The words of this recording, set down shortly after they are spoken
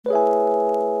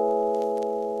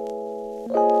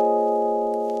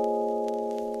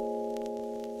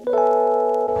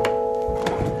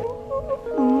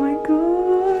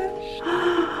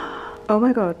Oh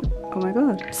my god. Oh my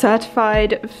god.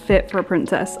 Certified fit for a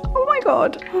princess. Oh my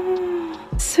god.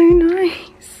 So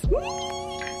nice.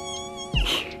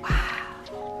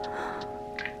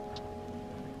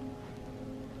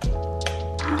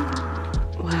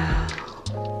 Wow.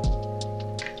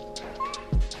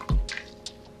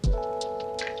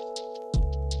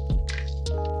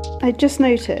 I just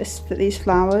noticed that these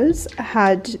flowers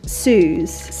had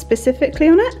Suze specifically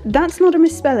on it. That's not a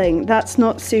misspelling. That's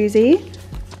not Suzie.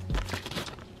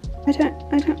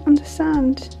 I don't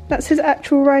understand. That's his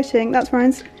actual writing. That's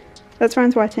Ryan's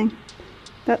writing.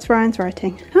 That's Ryan's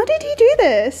writing. How did he do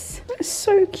this? That is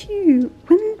so cute.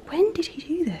 When did he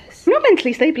do this? I'm not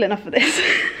mentally stable enough for this.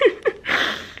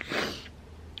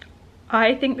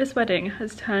 I think this wedding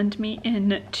has turned me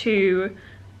into,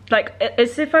 like,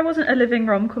 as if I wasn't a living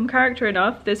rom-com character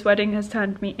enough, this wedding has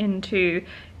turned me into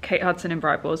Kate Hudson in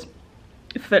Bride Wars.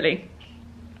 Fully.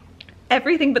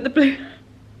 Everything but the blue.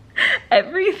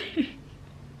 Everything.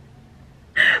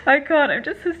 I can't, I'm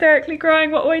just hysterically crying.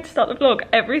 What a way to start the vlog.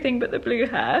 Everything but the blue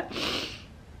hair.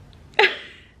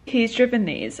 He's driven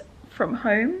these from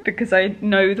home because I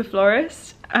know the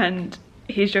florist, and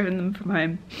he's driven them from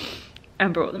home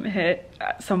and brought them here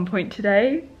at some point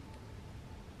today.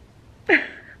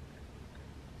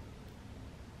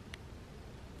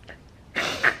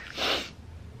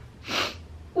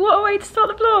 What a way to start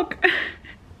the vlog.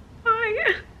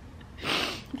 Hi.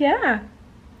 Yeah,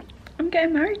 I'm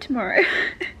getting married tomorrow.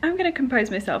 I'm gonna compose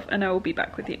myself and I will be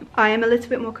back with you. I am a little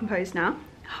bit more composed now.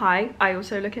 Hi, I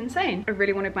also look insane. I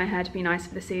really wanted my hair to be nice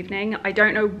for this evening. I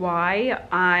don't know why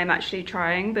I'm actually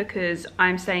trying, because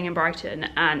I'm staying in Brighton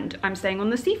and I'm staying on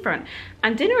the seafront,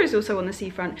 and dinner is also on the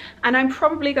seafront, and I'm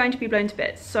probably going to be blown to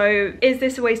bits. So is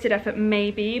this a wasted effort?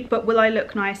 Maybe, but will I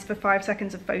look nice for 5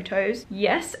 seconds of photos?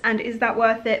 Yes. And is that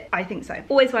worth it? I think so.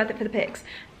 Always worth it for the pics.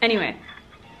 Anyway,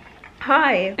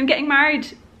 hi, I'm getting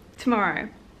married tomorrow.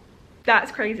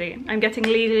 That's crazy. I'm getting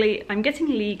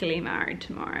legally married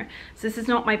tomorrow. So this is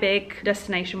not my big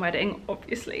destination wedding,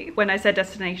 obviously. When I said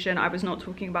destination, I was not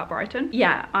talking about Brighton.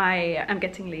 Yeah, I am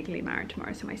getting legally married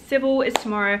tomorrow. So my civil is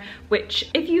tomorrow, which,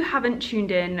 if you haven't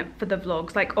tuned in for the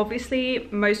vlogs, like, obviously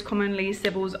most commonly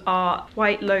civils are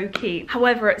quite low key.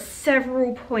 However, at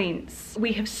several points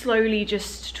we have slowly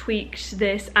just tweaked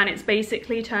this, and it's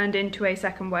basically turned into a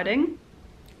second wedding.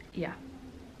 Yeah.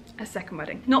 A second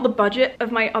wedding. Not the budget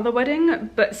of my other wedding,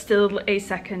 but still a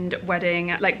second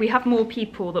wedding. Like, we have more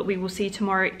people that we will see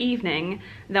tomorrow evening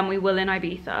than we will in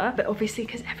Ibiza, but obviously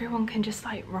because everyone can just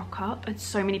like rock up, and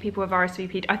so many people have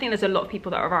RSVP'd. I think there's a lot of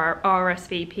people that are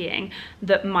RSVPing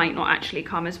that might not actually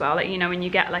come as well. Like, you know, when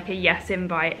you get like a yes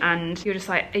invite and you're just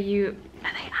like, are they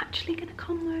actually gonna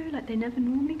come though? Like, they never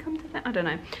normally come to that. I don't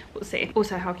know, we'll see.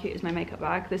 Also, how cute is my makeup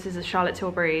bag? This is a Charlotte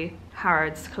Tilbury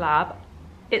Harrods collab.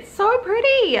 It's so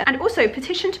pretty. And also,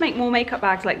 petition to make more makeup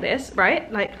bags like this, right?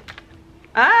 Like,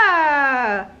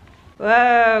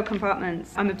 whoa,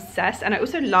 compartments. I'm obsessed. And I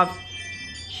also love,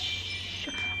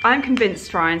 I'm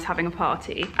convinced Ryan's having a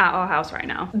party at our house right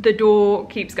now. The door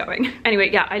keeps going. Anyway,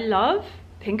 yeah, I love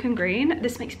pink and green.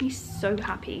 This makes me so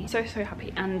happy, so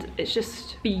happy, and it's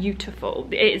just beautiful.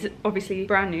 It is obviously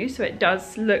brand new, so it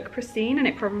does look pristine, and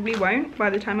it probably won't by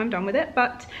the time I'm done with it,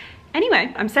 but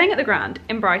anyway, I'm staying at the Grand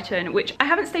in Brighton, which I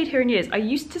haven't stayed here in years. I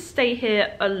used to stay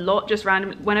here a lot, just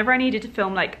randomly, whenever I needed to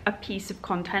film like a piece of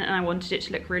content and I wanted it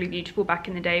to look really beautiful back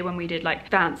in the day when we did like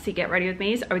fancy get ready with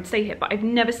me's, I would stay here, but I've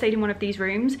never stayed in one of these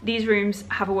rooms. These rooms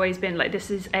have always been like, this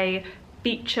is a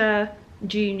feature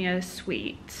junior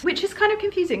suite, which is kind of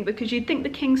confusing because you'd think the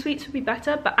king suites would be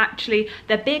better, but actually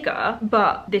they're bigger,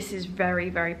 but this is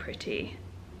very pretty.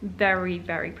 Very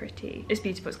pretty. It's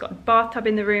beautiful. It's got a bathtub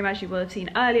in the room, as you will have seen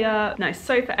earlier, nice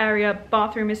sofa area,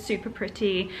 bathroom is super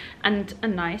pretty, and a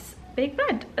nice big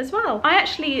bed as well. I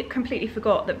actually completely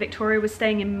forgot that Victoria was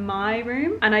staying in my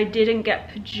room and I didn't get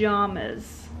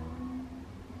pajamas,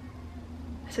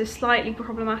 so slightly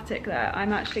problematic there.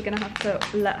 I'm actually gonna have to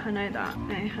let her know that.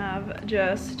 I have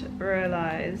just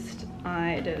realized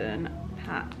I didn't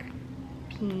pack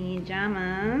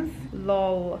pajamas.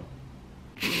 Lol.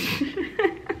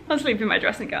 I'll sleep in my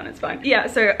dressing gown, it's fine. Yeah,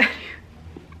 so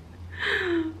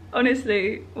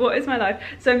honestly, what is my life?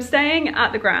 So I'm staying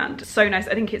at the Grand. So nice.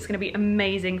 I think it's going to be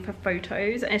amazing for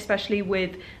photos, especially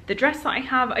with the dress that I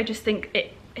have. I just think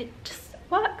it just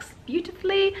works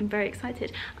beautifully. I'm very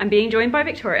excited. I'm being joined by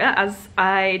Victoria, as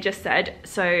I just said.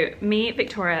 So me,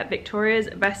 Victoria, Victoria's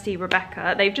bestie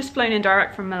Rebecca. They've just flown in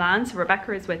direct from Milan, so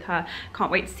Rebecca is with her.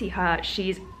 Can't wait to see her.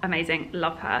 She's amazing,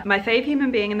 love her. My fave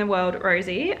human being in the world,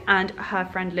 Rosie, and her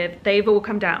friend Liv, they've all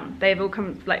come down. They've all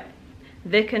come, like,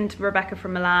 Vic and Rebecca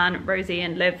from Milan, Rosie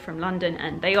and Liv from London,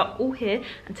 and they are all here.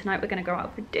 And tonight we're gonna go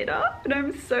out for dinner, and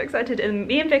I'm so excited. And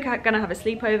me and Vic are gonna have a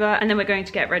sleepover, and then we're going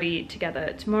to get ready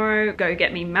together tomorrow, go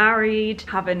get me married,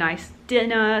 have a nice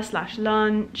dinner slash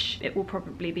lunch. It will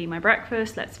probably be my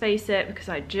breakfast, let's face it, because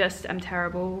I just am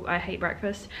terrible. I hate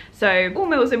breakfast. So all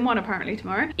meals in one apparently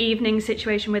tomorrow. Evening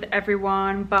situation with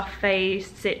everyone, buffet,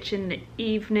 sitch in the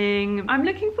evening. I'm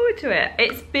looking forward to it.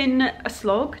 It's been a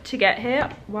slog to get here.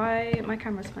 Why my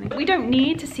camera's funny. We don't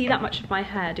need to see that much of my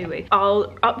hair, do we?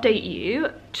 I'll update you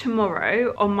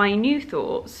tomorrow on my new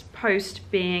thoughts post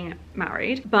being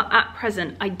married, but at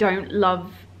present I don't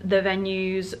love the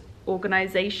venue's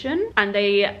organization, and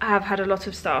they have had a lot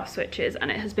of staff switches,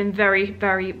 and it has been very,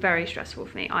 very, very stressful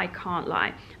for me. I can't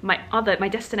lie. My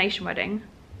destination wedding,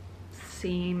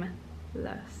 seamless.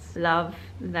 Love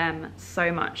them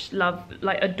so much. Love,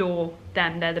 like, adore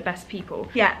them. They're the best people.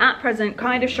 Yeah, at present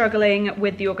kind of struggling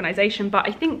with the organization, but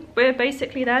I think we're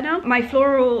basically there now. My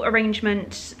floral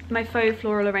arrangement, my faux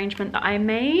floral arrangement that I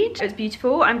made, it was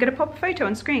beautiful. I'm gonna pop a photo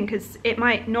on screen because it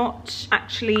might not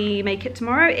actually make it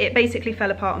tomorrow. It basically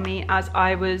fell apart on me as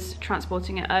I was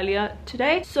transporting it earlier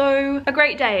today. So a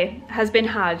great day has been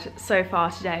had so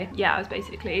far today. Yeah, I was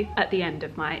basically at the end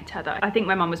of my tether. I think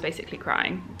my mum was basically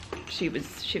crying. She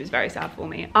was very sad for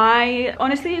me. I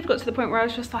honestly have got to the point where I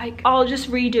was just like, I'll just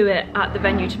redo it at the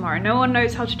venue tomorrow. No one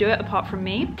knows how to do it apart from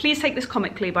me. Please take this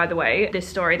comically, by the way, this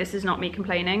story. This is not me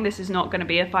complaining. This is not going to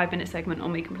be a 5-minute segment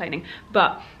on me complaining.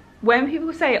 But when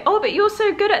people say, oh, but you're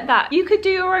so good at that, you could do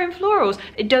your own florals,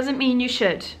 it doesn't mean you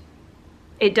should.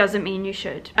 It doesn't mean you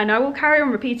should. And I will carry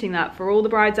on repeating that for all the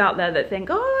brides out there that think,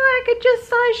 oh,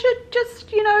 I should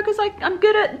just, you know, because I'm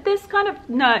good at this kind of,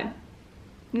 no.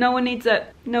 No one needs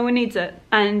it. No one needs it.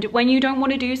 And when you don't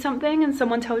want to do something and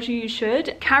someone tells you you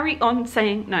should, carry on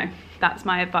saying no. That's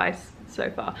my advice so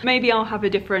far. Maybe I'll have a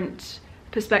different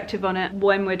perspective on it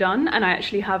when we're done and I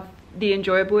actually have the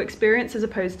enjoyable experience as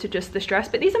opposed to just the stress.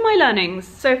 But these are my learnings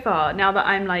so far. Now that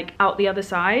I'm like out the other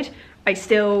side, I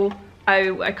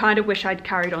kind of wish I'd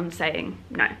carried on saying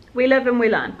no. We live and we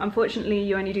learn. Unfortunately,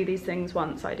 you only do these things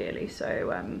once ideally.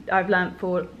 So I've learned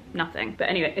for nothing. But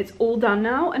anyway, it's all done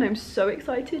now and I'm so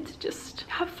excited to just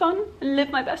have fun and live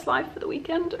my best life for the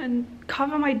weekend and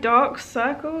cover my dark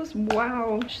circles.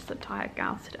 Wow. Just a tired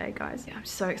gal today, guys. Yeah, I'm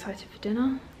so excited for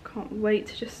dinner. Can't wait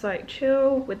to just like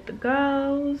chill with the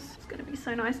girls. It's gonna be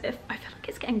so nice. I feel like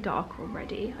it's getting dark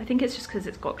already. I think it's just because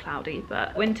it's got cloudy,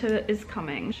 but winter is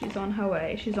coming. She's on her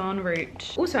way. She's en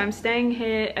route. Also, I'm staying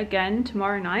here again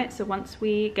tomorrow night. So once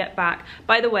we get back,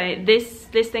 by the way, this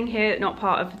thing here, not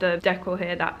part of the decor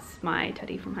here, that's my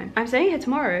teddy from home. I'm staying here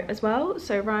tomorrow as well.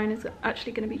 So Ryan is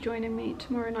actually gonna be joining me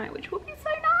tomorrow night, which will be so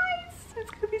nice.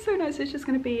 It's gonna be so nice. It's just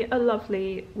gonna be a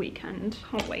lovely weekend.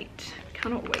 Can't wait.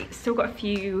 Cannot wait. Still got a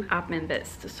few admin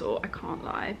bits to sort, I can't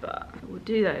lie, but we'll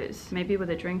do those. Maybe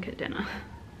with a drink at dinner.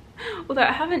 Although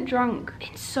I haven't drunk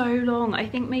in so long. I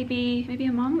think maybe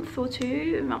a month or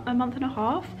two, a month and a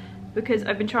half, because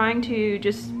I've been trying to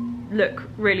just look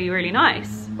really, really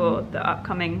nice for the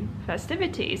upcoming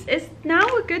festivities. Is now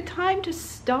a good time to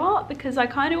start because I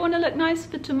kind of want to look nice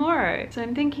for tomorrow. So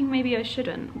I'm thinking maybe I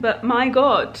shouldn't. But my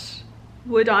God,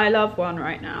 would I love one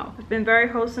right now? I've been very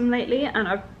wholesome lately and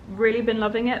I've really been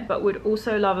loving it, but would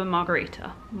also love a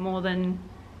margarita more than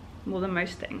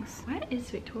most things. Where is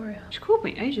Victoria? She called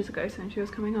me ages ago saying she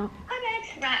was coming up. Hi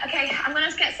babe. Right, okay, I'm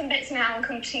gonna get some bits now and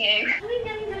come to you. Coming.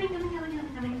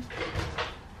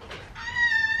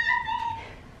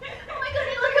 Oh my God,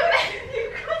 look at me.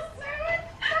 You've got so much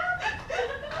stuff.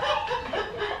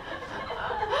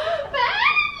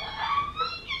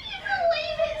 Can you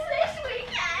believe it's this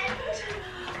weekend?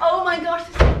 Oh my gosh,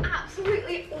 this is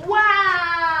absolutely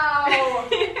wow.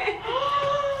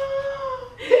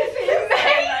 This is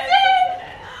amazing.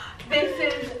 This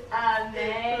is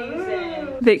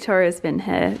amazing. Victoria's been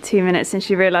here 2 minutes and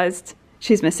she realised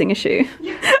she's missing a shoe.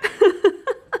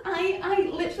 I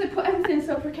literally put everything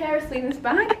so precariously in this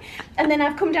bag and then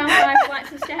I've come down 5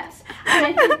 flights of steps and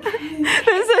I think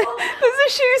there's a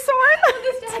shoe somewhere on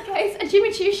the staircase. A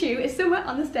Jimmy Choo shoe is somewhere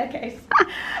on the staircase.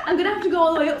 I'm gonna have to go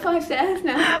all the way up 5 stairs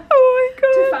now. Oh my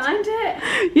God. To find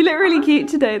it. You look really cute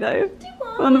today though. Do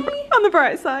I? On the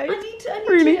bright side. I need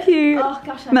really to. Cute. Oh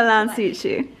gosh. Milan suits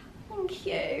you. Thank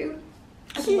you.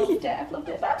 I've loved it. I've loved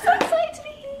it. But I'm so excited to be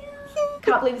here.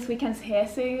 Can't believe this weekend's here,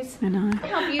 Suze. I know.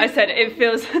 I said it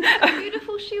feels how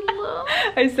beautiful she looks.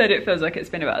 I said it feels like it's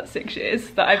been about 6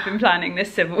 years that I've been planning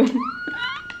this civil.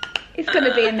 It's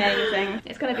gonna be amazing.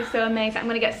 It's gonna be so amazing. I'm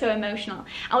gonna get so emotional.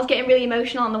 I was getting really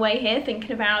emotional on the way here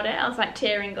thinking about it. I was like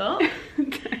tearing up.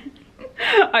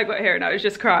 I got here and I was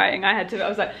just crying. I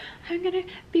was like, I'm gonna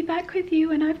be back with you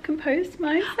when I've composed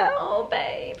myself. Oh,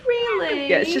 babe, really?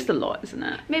 Yeah, it's just a lot, isn't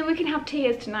it? Maybe we can have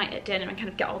tears tonight at dinner and kind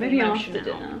of get all the Maybe emotion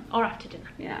after out. dinner. Or after dinner.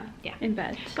 Yeah. Yeah. In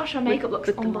bed. Gosh, our makeup looks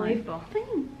with the unbelievable. Thanks.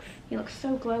 You look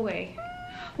so glowy.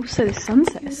 Also, the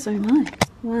sunset is so nice.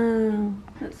 Wow,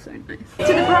 that's so nice.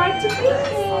 To the bride to be.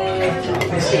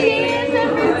 Cheers,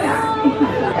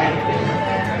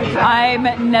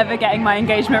 I'm never getting my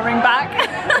engagement ring back.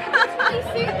 You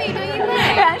suit me, don't you think?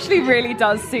 It actually really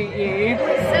does suit you.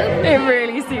 It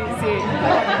really suits you.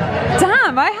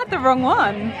 Damn, I had the wrong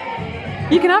one.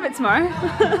 You can have it tomorrow. Don't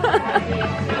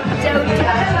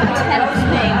tempt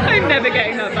me. I'm never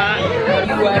getting that back.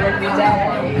 You were every day.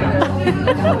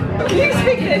 Can you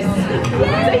speak this?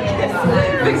 Take this.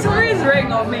 Victoria's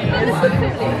ring on me. I've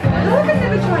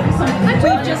never tried this on.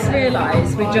 We've just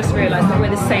realised that we're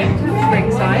the same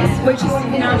ring size, which has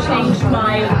now changed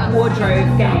my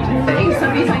wardrobe game.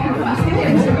 Somebody's like,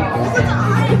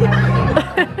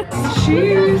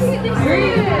 shoes,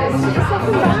 rings,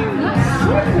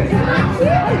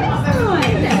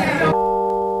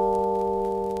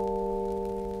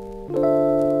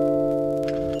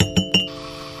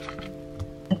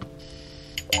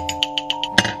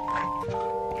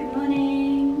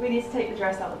 take the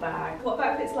dress out of the bag. What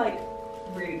about if it's like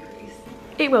really creased?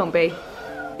 It won't be.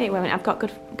 It won't. I've got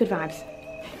good vibes.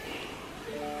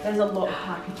 There's a lot of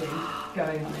packaging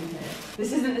going on in here.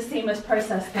 This isn't the seamless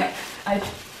process that I've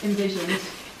envisioned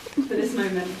for this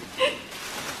moment.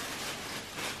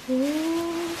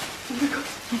 Oh my god.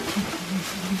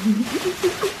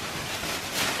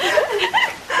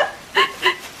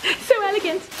 So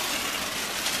elegant.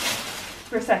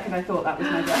 For a second I thought that was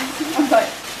my dress. I was like,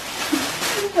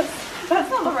 that's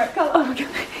not the right colour. Oh my god.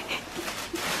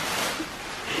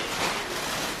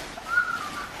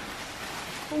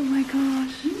 Oh my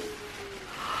gosh.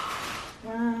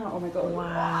 Wow. Oh my god.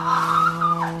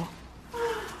 Wow.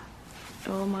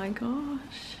 Oh my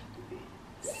gosh.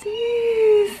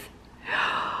 Suze.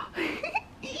 Oh my god.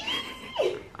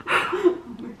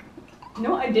 You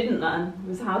know what I didn't learn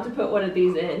was how to put one of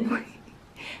these in.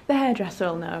 The hairdresser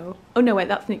will know. Oh no, wait,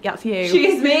 that's you.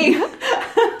 She's me.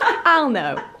 I'll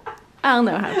know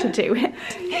how to do it.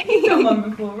 You've done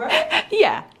one before, right?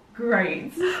 Yeah.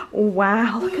 Great.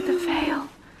 Wow, look at the veil.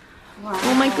 Wow.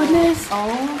 Oh my goodness. Oh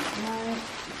my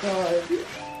god.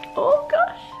 Oh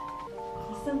gosh.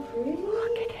 It's so pretty.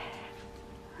 Look at it.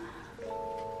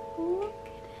 Look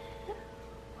at it.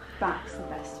 Back's the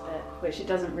best bit, which it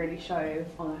doesn't really show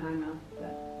on a hanger,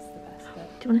 but it's the best bit.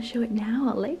 Do you want to show it now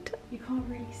or later? You can't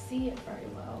really see it very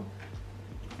well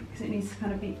because it needs to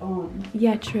kind of be on.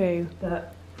 Yeah, true.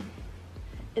 But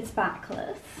it's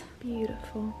backless.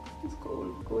 Beautiful. It's got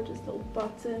all gorgeous little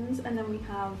buttons, and then we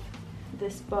have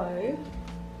this bow,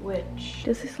 which...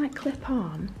 Does this like clip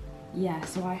on? Yeah,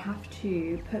 so I have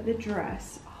to put the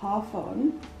dress half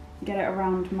on, get it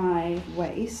around my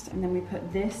waist, and then we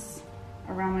put this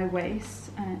around my waist,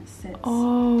 and it sits.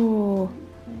 Oh.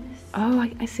 Like this. Oh,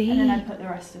 I see. And then I put the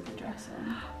rest of the dress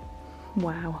on.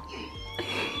 Wow.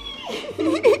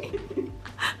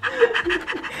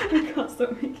 I can't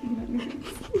stop making that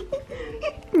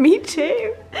noise. Me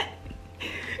too.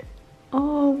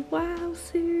 Oh, wow,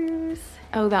 Suze.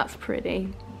 Oh, that's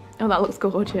pretty. Oh, that looks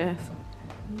gorgeous.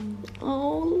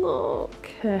 Oh, look.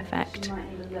 Perfect. She might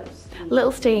need a little steam.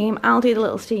 Little steam. I'll do the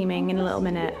little steaming in a little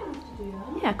minute.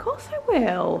 Yeah, of course I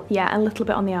will. Yeah, a little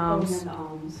bit on the arms. Oh, no, the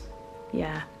arms.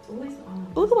 Yeah. It's always the arms.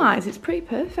 Otherwise, it's pretty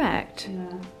perfect. Yeah,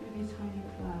 maybe a tiny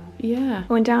bit there. Yeah.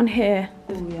 Going down here.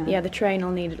 Oh, yeah. Yeah, the train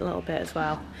will need it a little bit as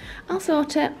well. I'll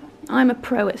sort it. I'm a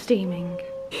pro at steaming.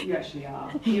 You actually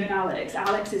are. You and Alex.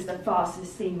 Alex is the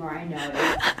fastest steamer I know.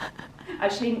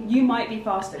 Actually, you might be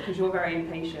faster because you're very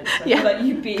impatient. So Yeah. I feel like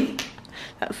you'd be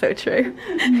That's so true.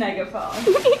 mega fast.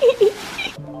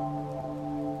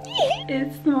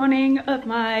 It's the morning of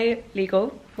my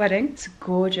legal wedding. It's a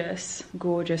gorgeous,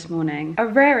 gorgeous morning. A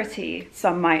rarity,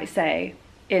 some might say,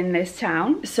 in this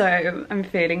town. So I'm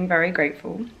feeling very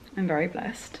grateful and very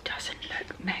blessed. Doesn't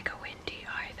look mega windy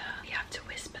either. You have to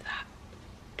whisper that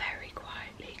very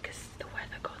quietly because the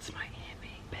weather gods might hear me.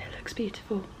 But it looks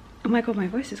beautiful. Oh my god, my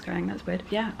voice is going, that's weird.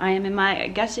 Yeah, I am in my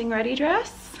getting ready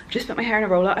dress. Just put my hair in a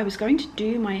roller. I was going to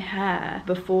do my hair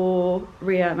before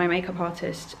Ria, my makeup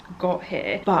artist, got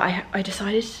here, but I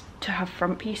decided to have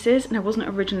front pieces, and I wasn't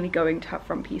originally going to have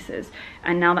front pieces.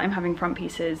 And now that I'm having front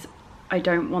pieces, I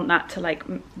don't want that to like,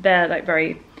 they're like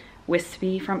very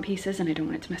wispy front pieces, and I don't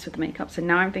want it to mess with the makeup. So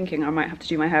now I'm thinking I might have to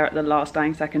do my hair at the last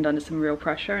dying second under some real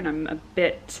pressure, and I'm a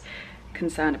bit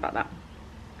concerned about that.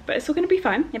 But it's all gonna be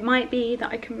fine. It might be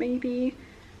that I can maybe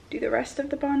do the rest of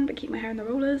the bun but keep my hair in the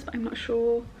rollers, but I'm not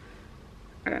sure.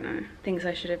 I don't know, things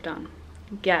I should have done.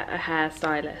 Get a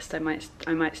hairstylist.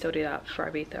 I might still do that for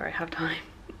Ibiza. I have time.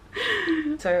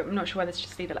 So I'm not sure whether to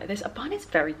just leave it like this. A bun is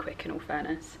very quick in all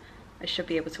fairness. I should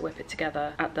be able to whip it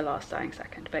together at the last dying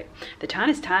second. But the tan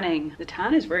is tanning. The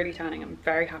tan is really tanning. I'm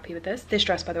very happy with this. This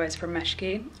dress, by the way, is from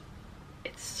Meshki.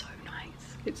 It's so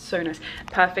nice. It's so nice.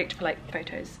 Perfect for like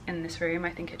photos in this room.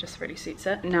 I think it just really suits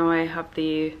it. Now I have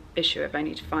the issue of I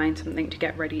need to find something to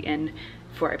get ready in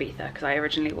for Ibiza, because I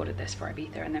originally ordered this for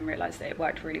Ibiza and then realised that it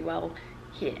worked really well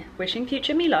here. Wishing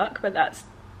future me luck, but that's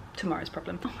tomorrow's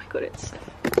problem. Oh my god, it's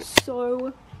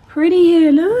so pretty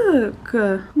here, look.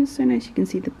 It's so nice. You can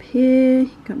see the pier.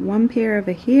 You got one pier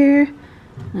over here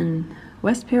and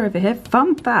west pier over here.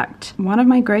 Fun fact, one of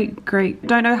my great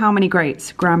don't know how many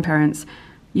greats grandparents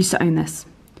used to own this.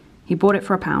 He bought it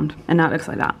for £1 and now it looks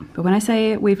like that. But when I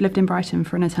say we've lived in Brighton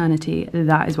for an eternity,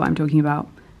 that is what I'm talking about.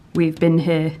 We've been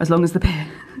here as long as the pier.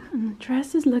 And the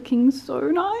dress is looking so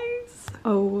nice.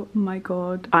 Oh my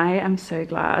god. I am so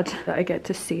glad that I get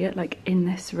to see it like in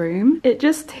this room. It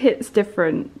just hits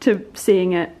different to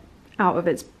seeing it out of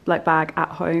its like bag at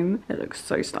home. It looks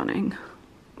so stunning.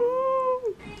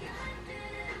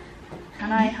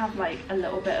 Can I have like a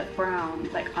little bit of brown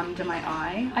like under my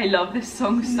eye? I love this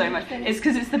song so much. It's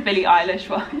because it's the Billie Eilish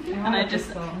one. And I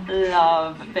just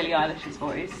love Billie Eilish's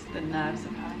voice. The nerves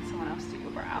of having someone else do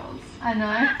your brows. I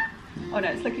know. Oh no,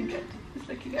 it's looking good. It's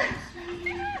looking good.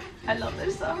 I love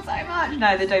this song so much.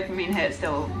 No, the dopamine hit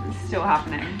still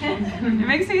happening. It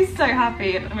makes me so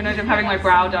happy. I'm gonna end up having my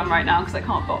brow done right now because I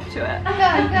can't bop to it. Go.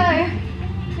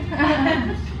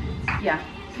 Yeah.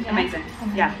 Amazing.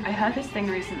 Yeah, I heard this thing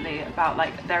recently about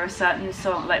like there are certain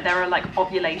songs, like there are like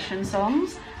ovulation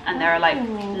songs and there are like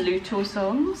luteal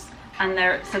songs, and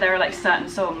there are like certain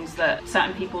songs that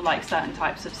certain people like certain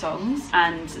types of songs,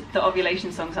 and the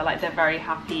ovulation songs are like they're very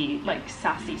happy, like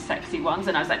sassy, sexy ones,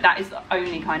 and I was like that is the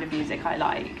only kind of music I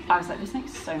like. I was like this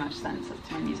makes so much sense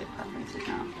to my music preferences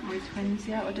now. Are we twins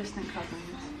yet or distant cousins?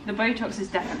 The Botox has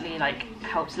definitely like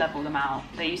helped level them out.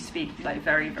 They used to be like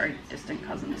very, very distant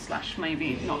cousins /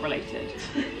 maybe not related.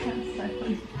 That's so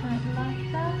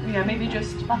funny. Yeah, maybe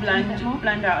just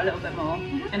blend out a little bit more.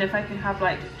 And if I could have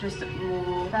like just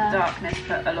more darkness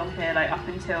put along here, like up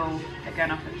until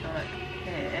like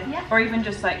here. Yeah. Or even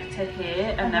just like to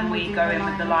here, and then we go in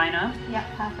with the liner. Yeah,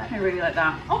 perfect. I really like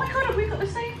that. Oh my god, have we got the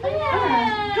same thing?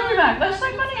 Yeah. Jewelry bag, that's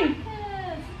so funny.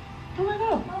 Oh my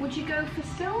god. Would you go for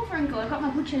silver and gold? I've got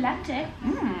my Buccellati,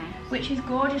 which is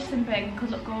gorgeous and big and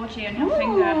could look gorgy on your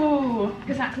finger.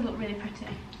 Because that could look really pretty.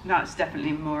 That's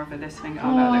definitely more of a this finger.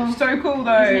 Oh, that looks so cool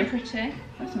though. Isn't it pretty?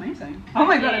 That's amazing. Oh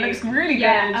my god, it looks really good.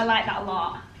 Yeah, I like that a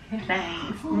lot.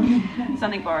 Thanks.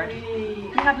 Something borrowed.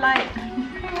 We have light.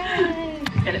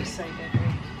 It looks so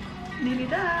good. Nearly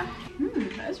there.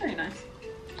 That is really nice.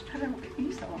 I haven't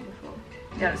used that one before.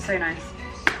 Yeah, it's so nice.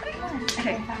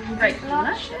 Okay, great.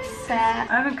 Lashes. I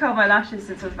haven't curled my lashes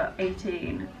since I was about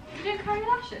 18. You don't curl your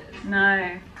lashes?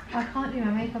 No. I can't do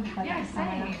my makeup if I don't curl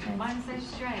my lashes. Mine's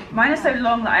so straight. Mine are so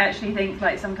long that I actually think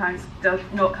like sometimes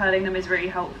not curling them is really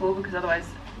helpful, because otherwise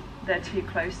they're too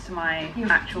close to my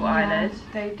actual eyelid.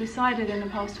 They decided in the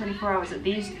past 24 hours that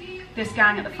this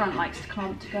gang at the front likes to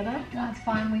clump together. That's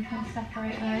fine, we can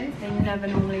separate those. They never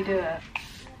normally do it.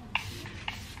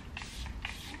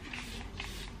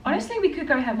 Honestly, we could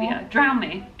go heavier. Drown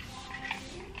me.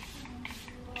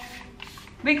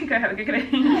 We could go heavier. I'm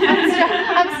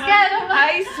scared of that.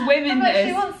 I swim in this.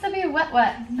 She wants to be wet.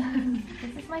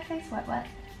 Is my face wet?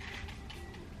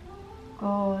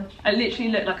 God. I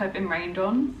literally look like I've been rained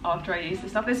on after I use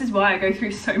this stuff. This is why I go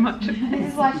through so much of this.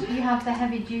 This is why you have the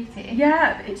heavy duty.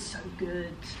 Yeah, but it's so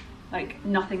good. Like,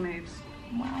 nothing moves.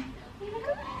 Wow.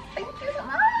 Thank you so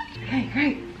much. Okay,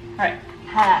 great. Alright,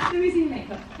 hair. Let me see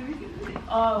makeup.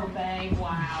 Oh, babe,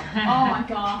 wow. Oh my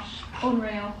gosh.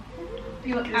 Unreal.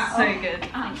 You look so good.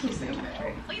 Absolutely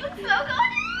unreal. Oh, you look so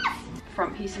gorgeous.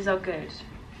 Front pieces are good.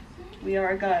 We are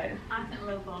a go. I think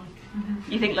low bun.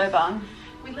 You think low bun?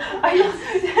 We look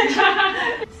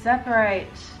Separate.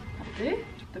 That'll do.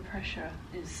 The pressure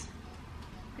is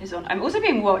on. I'm also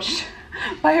being watched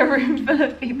by a room full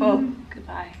of people.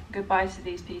 Goodbye. Goodbye to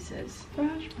these pieces.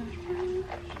 Brush.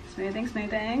 Smoothing.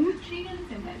 She doesn't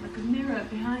think there's like a mirror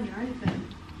behind her or anything.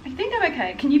 I think I'm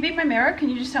okay. Can you be my mirror? Can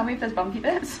you just tell me if there's bumpy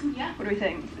bits? Yeah. What do we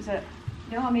think? Is it?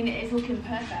 No, I mean it is looking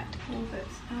perfect. Pull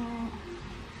bits out.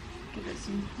 Give it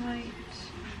some height.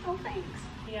 Oh, thanks.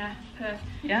 Yeah, perfect.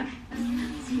 Yeah?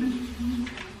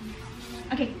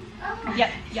 Okay.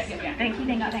 Yep. Thank you.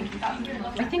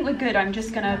 I think we're good. I'm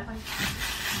just gonna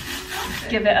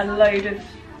give it a load of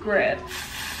grip.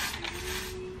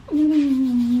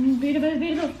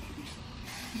 Beautiful.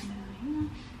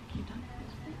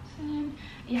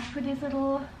 Yeah, with his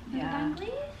little danglies.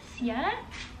 Yeah.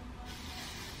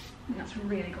 That's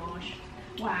really gorge.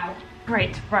 Wow.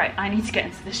 Great, right, I need to get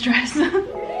into this dress. Oh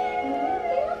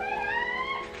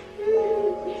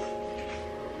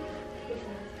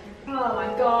my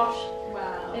gosh.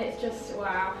 Wow. It's just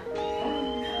wow.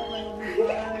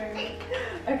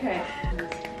 Okay.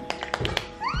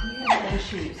 Yeah,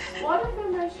 shoes. Why don't I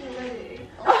know she's ready?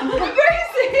 Rosie!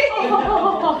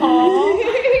 Rosie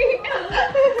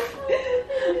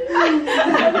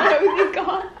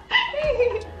gone.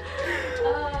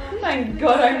 Thank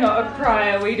God I'm not a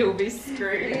crier, we'd all be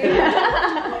screwed.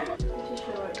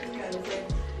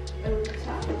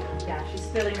 Yeah, she's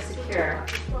feeling secure.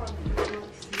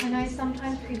 I know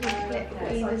sometimes people clip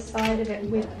either side of it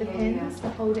with the pins to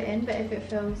hold it in, but if it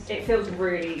feels... It feels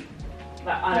really...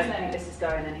 Like, I don't think this is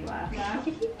going anywhere. No.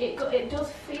 It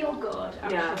does feel good,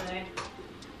 actually. Yeah.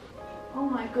 Oh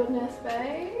my goodness,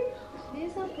 babe.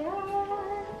 These are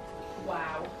bad.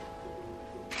 Wow.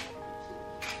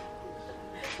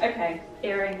 Okay,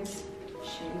 earrings,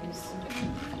 shoes.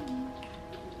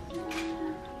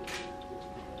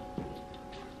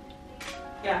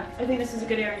 Yeah, I think this is a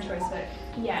good earring choice, though.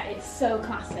 Yeah, it's so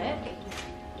classic.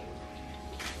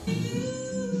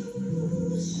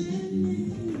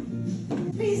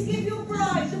 Please give your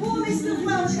bride the warmest of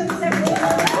welcomes, everyone.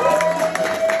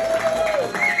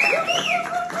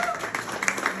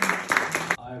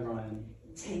 I, Ryan,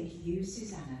 Take you,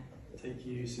 Susanna, take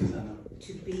you, Susanna,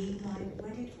 to be my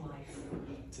wedded wife.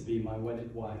 to be my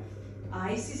wedded wife.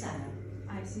 I, Susanna,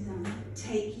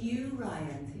 take you,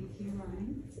 Ryan,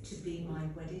 to be my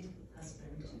wedded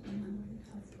husband.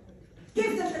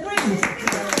 Give them the greatest.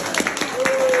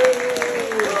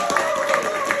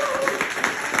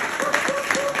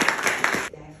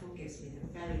 Therefore gives me the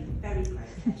very, very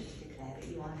great pleasure to declare that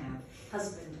you are now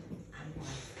husband and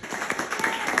wife.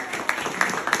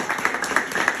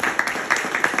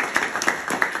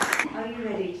 Are you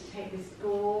ready to take this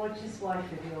gorgeous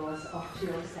wife of yours off to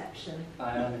your reception?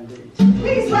 I am indeed.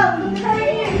 Please welcome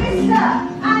Lady Mr.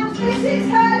 and Mrs.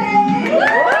 Hurley!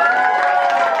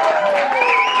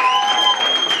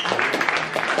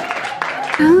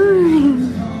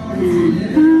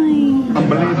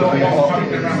 Unbelievable.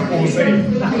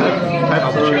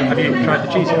 Have you tried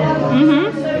the cheese yet?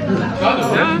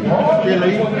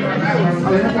 Really?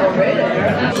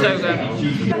 So good.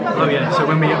 Oh yeah, so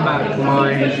when we get back,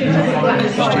 my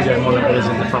studio monitor is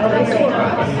in the front room.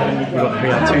 We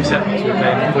had two sets, we were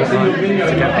playing Fortnite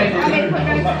together.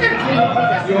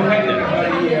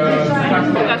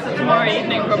 That's for tomorrow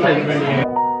evening, probably.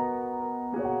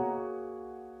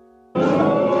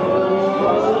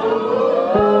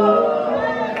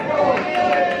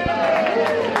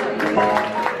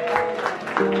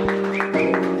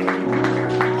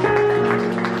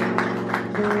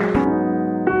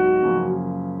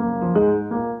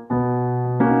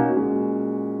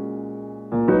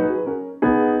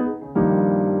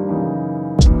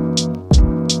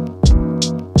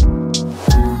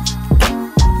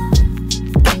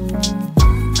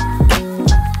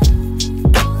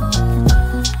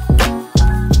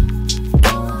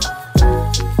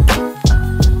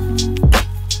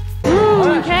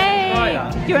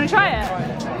 Do you want to try it?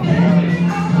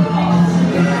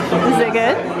 Is it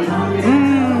good?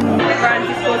 Ryan's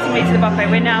escorting me to the buffet.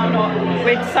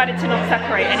 We've decided to not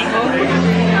separate anymore.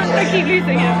 I keep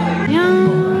losing him.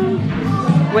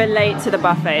 Yum. We're late to the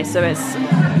buffet, so it's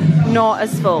not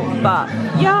as full, but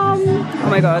yum. Oh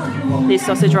my God, these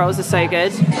sausage rolls are so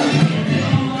good.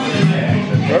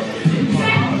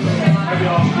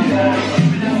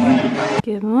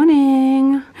 Good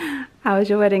morning. How was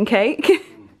your wedding cake?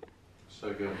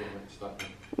 So good,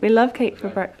 We love cake for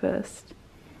breakfast.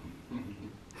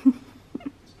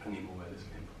 It's penny more where this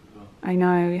came from as well. I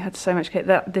know, we had so much cake.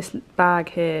 This bag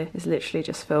here is literally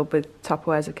just filled with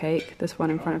Tupperwares of cake. This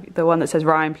one in front of you, the one that says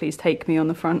Ryan, please take me on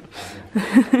the front.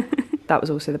 That was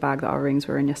also the bag that our rings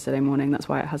were in yesterday morning. That's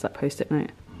why it has that post-it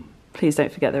note. Please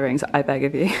don't forget the rings, I beg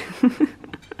of you. I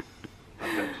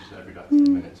bet just every like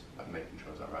 10 minutes, like making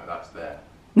sure it's right, that's there.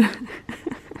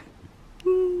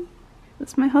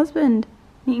 That's my husband,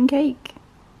 eating cake.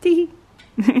 Tee.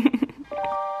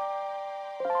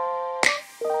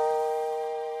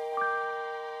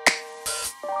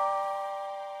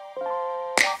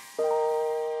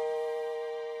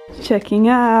 Checking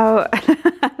out.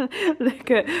 Look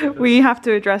at, we have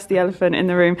to address the elephant in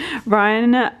the room.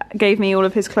 Ryan gave me all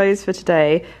of his clothes for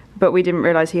today, but we didn't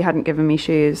realise he hadn't given me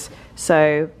shoes.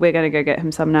 So we're going to go get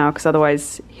him some now, because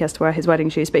otherwise he has to wear his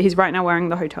wedding shoes. But he's right now wearing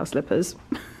the hotel slippers.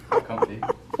 Comfy.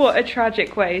 What a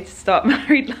tragic way to start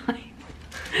married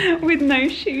life with no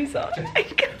shoes on. Oh my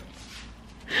God.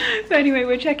 So anyway,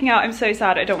 we're checking out. I'm so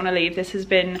sad, I don't want to leave. This has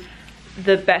been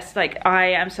the best. Like, I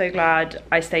am so glad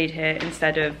I stayed here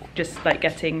instead of just like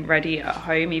getting ready at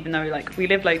home, even though like we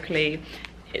live locally.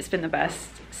 It's been the best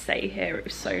stay here. It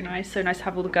was so nice to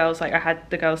have all the girls. Like, I had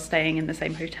the girls staying in the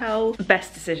same hotel.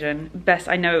 Best decision, best.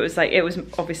 I know it was like, it was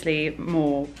obviously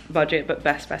more budget, but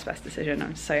best decision.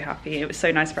 I'm so happy. It was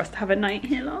so nice for us to have a night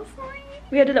here last night.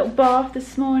 We had a little bath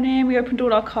this morning. We opened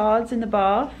all our cards in the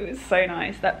bath. It was so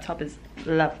nice. That tub is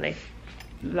lovely,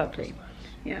 lovely.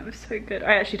 Yeah, it was so good.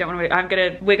 I actually don't want to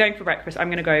wait. We're going for breakfast. I'm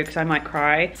gonna go because I might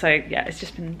cry. So yeah,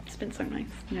 it's been so nice.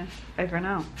 Yeah, over and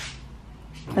out.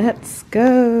 Let's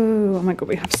go. Oh my god,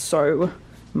 we have so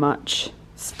much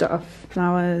stuff.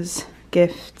 Flowers,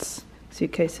 gifts,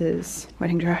 suitcases,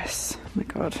 wedding dress. Oh my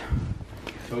god.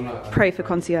 Pray for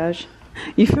concierge.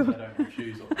 You feel? I don't have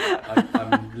shoes on.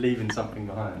 I'm leaving something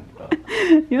behind. But...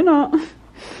 You're not.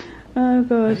 Oh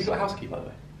god. Have you got a house key, by the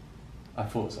way? I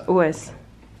thought so. Always. Okay.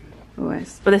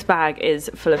 Always. Well, this bag is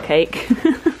full of cake.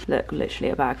 Look, literally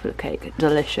a bag full of cake.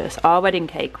 Delicious. Our wedding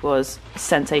cake was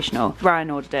sensational.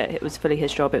 Ryan ordered it. It was fully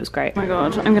his job. It was great. Oh my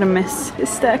god, I'm gonna miss this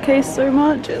staircase so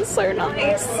much. It's so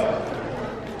nice.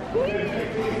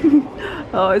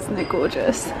 Oh, isn't it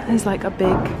gorgeous? There's like a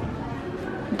big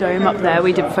dome up there.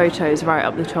 We did photos right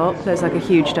up the top. There's like a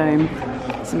huge dome.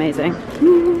 It's amazing.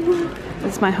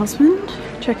 There's my husband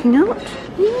checking out.